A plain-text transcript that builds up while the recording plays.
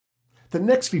The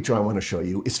next feature I want to show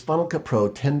you is Final Cut Pro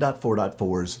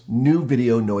 10.4.4's new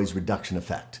video noise reduction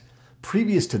effect.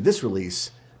 Previous to this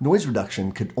release, noise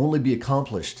reduction could only be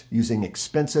accomplished using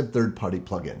expensive third-party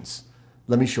plugins.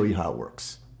 Let me show you how it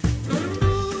works.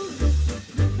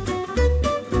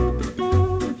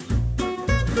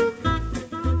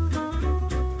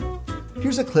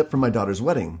 Here's a clip from my daughter's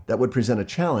wedding that would present a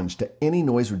challenge to any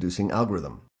noise-reducing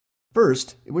algorithm.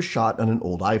 First, it was shot on an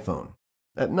old iPhone,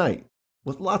 at night,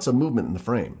 with lots of movement in the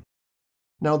frame.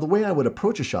 Now, the way I would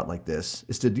approach a shot like this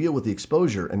is to deal with the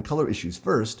exposure and color issues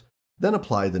first, then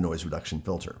apply the noise reduction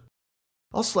filter.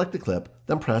 I'll select the clip,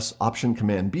 then press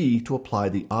Option-Command-B to apply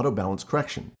the auto balance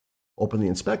correction. Open the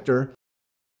inspector,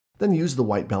 then use the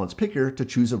white balance picker to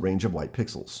choose a range of white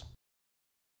pixels.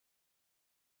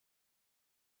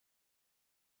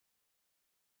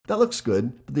 That looks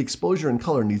good, but the exposure and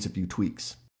color needs a few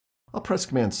tweaks. I'll press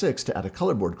Command-6 to add a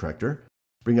color board corrector,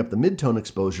 bring up the mid-tone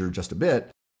exposure just a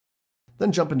bit,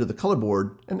 then jump into the color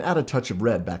board and add a touch of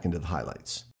red back into the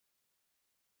highlights.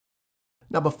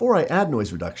 Now before I add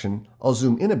noise reduction, I'll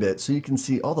zoom in a bit so you can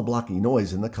see all the blocky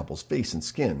noise in the couple's face and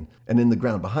skin, and in the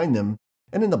ground behind them,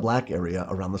 and in the black area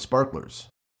around the sparklers.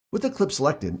 With the clip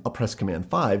selected, I'll press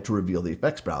Command-5 to reveal the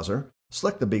effects browser,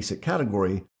 select the basic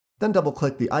category, then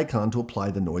double-click the icon to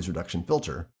apply the noise reduction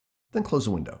filter, then close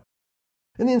the window.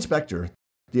 In the inspector,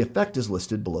 the effect is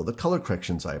listed below the color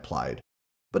corrections I applied,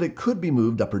 but it could be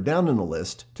moved up or down in the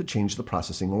list to change the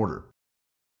processing order.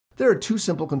 There are two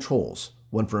simple controls,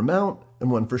 one for amount and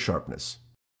one for sharpness.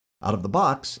 Out of the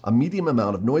box, a medium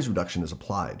amount of noise reduction is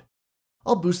applied.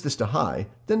 I'll boost this to high,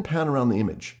 then pan around the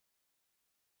image.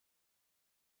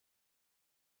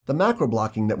 The macro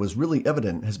blocking that was really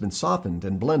evident has been softened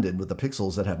and blended with the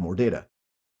pixels that have more data.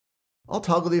 I'll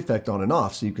toggle the effect on and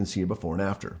off so you can see it before and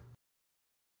after.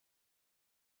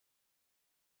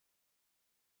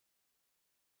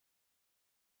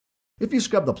 If you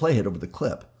scrub the playhead over the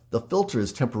clip, the filter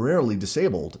is temporarily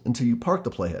disabled until you park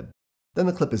the playhead. Then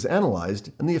the clip is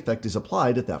analyzed and the effect is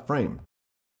applied at that frame.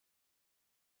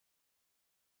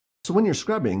 So when you're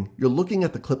scrubbing, you're looking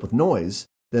at the clip with noise,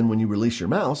 then when you release your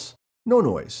mouse, no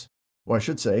noise, or I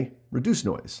should say, reduce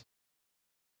noise.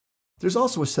 There's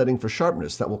also a setting for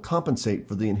sharpness that will compensate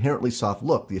for the inherently soft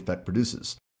look the effect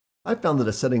produces. I've found that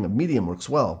a setting of medium works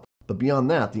well, but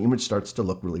beyond that, the image starts to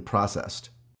look really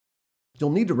processed. You'll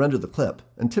need to render the clip,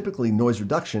 and typically noise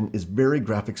reduction is very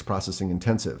graphics processing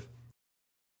intensive.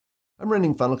 I'm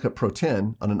running Final Cut Pro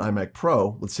 10 on an iMac Pro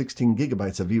with 16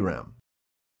 GB of VRAM.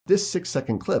 This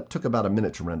 6-second clip took about a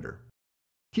minute to render.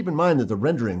 Keep in mind that the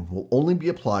rendering will only be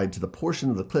applied to the portion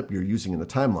of the clip you're using in the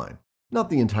timeline, not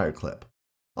the entire clip.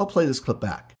 I'll play this clip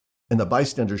back, and the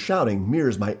bystander shouting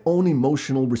mirrors my own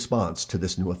emotional response to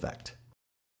this new effect.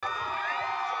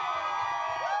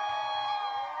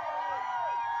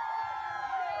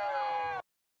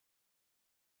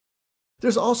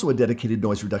 There's also a dedicated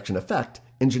noise reduction effect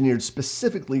engineered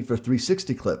specifically for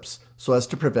 360 clips so as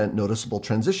to prevent noticeable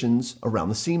transitions around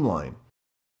the seam line.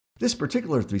 This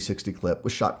particular 360 clip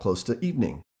was shot close to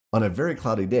evening, on a very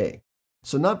cloudy day,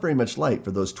 so not very much light for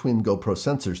those twin GoPro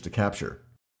sensors to capture.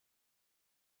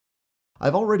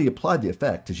 I've already applied the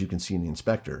effect, as you can see in the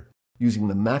inspector, using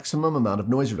the maximum amount of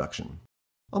noise reduction.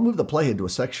 I'll move the playhead to a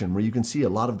section where you can see a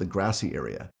lot of the grassy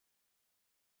area.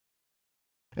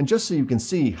 And just so you can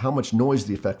see how much noise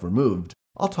the effect removed,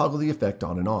 I'll toggle the effect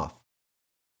on and off.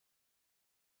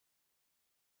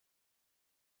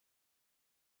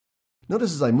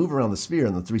 Notice as I move around the sphere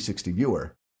in the 360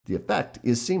 viewer, the effect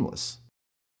is seamless.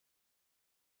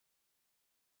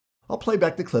 I'll play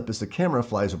back the clip as the camera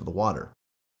flies over the water.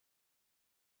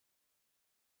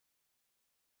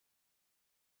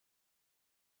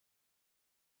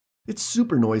 It's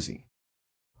super noisy.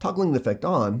 Toggling the effect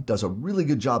on does a really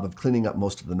good job of cleaning up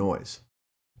most of the noise.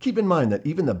 Keep in mind that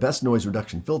even the best noise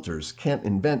reduction filters can't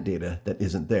invent data that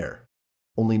isn't there,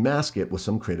 only mask it with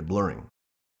some creative blurring.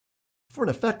 For an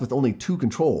effect with only two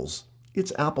controls,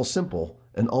 it's Apple simple,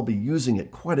 and I'll be using it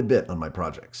quite a bit on my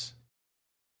projects.